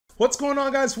What's going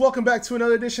on, guys? Welcome back to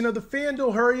another edition of the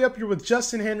FanDuel Hurry Up. You're with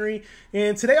Justin Henry,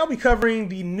 and today I'll be covering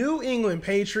the New England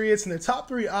Patriots and the top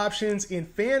 3 options in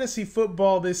fantasy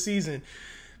football this season.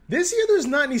 This year, there's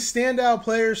not any standout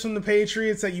players from the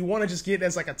Patriots that you want to just get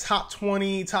as like a top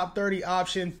 20, top 30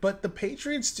 option, but the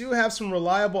Patriots do have some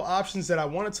reliable options that I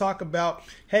want to talk about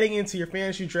heading into your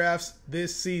fantasy drafts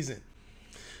this season.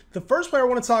 The first player I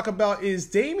want to talk about is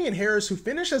Damien Harris, who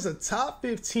finished as a top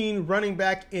 15 running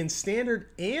back in standard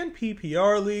and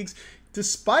PPR leagues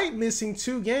despite missing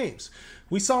 2 games.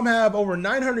 We saw him have over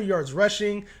 900 yards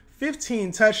rushing,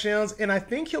 15 touchdowns, and I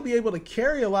think he'll be able to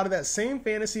carry a lot of that same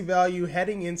fantasy value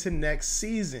heading into next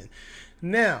season.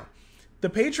 Now, the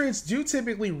Patriots do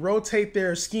typically rotate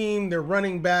their scheme, their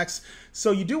running backs, so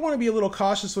you do want to be a little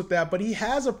cautious with that, but he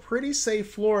has a pretty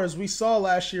safe floor as we saw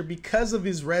last year because of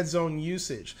his red zone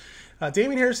usage.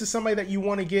 Damien Harris is somebody that you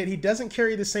want to get. He doesn't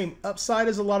carry the same upside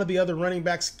as a lot of the other running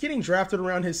backs getting drafted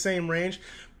around his same range,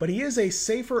 but he is a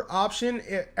safer option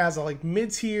as a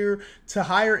mid-tier to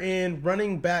higher end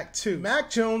running back too.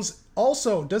 Mac Jones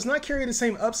also does not carry the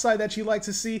same upside that you like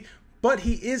to see, but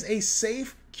he is a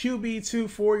safe QB2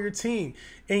 for your team.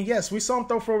 And yes, we saw him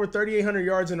throw for over 3,800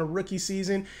 yards in a rookie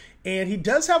season, and he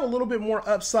does have a little bit more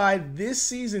upside this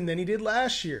season than he did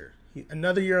last year.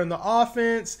 Another year on the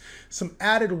offense, some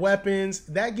added weapons.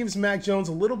 That gives Mac Jones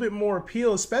a little bit more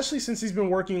appeal, especially since he's been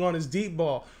working on his deep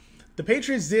ball. The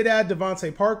Patriots did add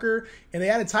Devontae Parker, and they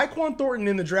added Tyquan Thornton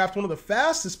in the draft, one of the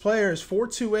fastest players,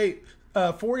 4.28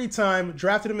 40 time,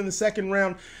 drafted him in the 2nd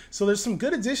round. So there's some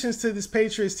good additions to this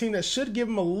Patriots team that should give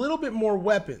him a little bit more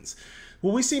weapons.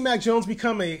 Will we see Mac Jones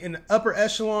become an upper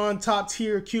echelon, top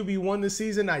tier QB1 this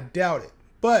season? I doubt it.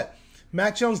 But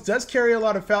Mac Jones does carry a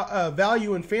lot of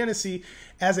value in fantasy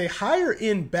as a higher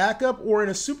end backup, or in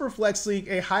a super flex league,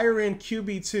 a higher end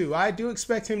QB2. I do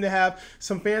expect him to have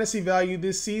some fantasy value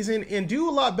this season and do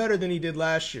a lot better than he did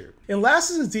last year. And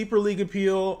last is a deeper league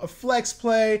appeal, a flex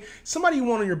play, somebody you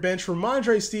want on your bench,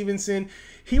 RHAMONDRE Stevenson.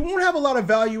 He won't have a lot of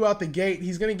value out the gate.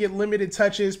 He's going to get limited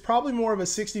touches, probably more of a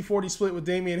 60-40 split with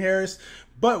Damien Harris,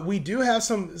 but we do have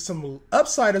some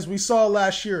upside as we saw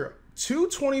last year. 2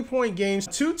 20-point games,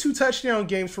 2 touchdown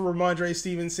games for RHAMONDRE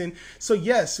Stevenson. So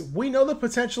yes, we know the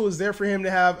potential is there for him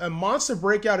to have a monster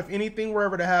breakout if anything were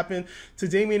ever to happen to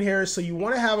Damien Harris. So you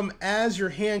want to have him as your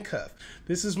handcuff.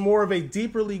 This is more of a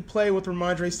deeper league play with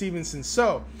RHAMONDRE Stevenson.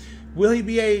 So will he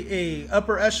be a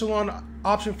upper echelon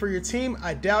option for your team?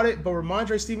 I doubt it, but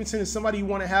RHAMONDRE Stevenson is somebody you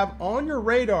want to have on your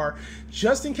radar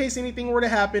just in case anything were to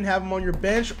happen. Have him on your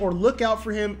bench or look out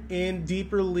for him in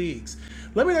deeper leagues.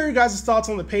 Let me know your guys' thoughts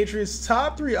on the Patriots'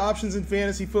 top 3 options in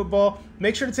fantasy football.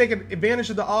 Make sure to take advantage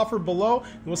of the offer below,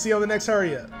 and we'll see you on the next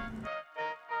Hurry Up.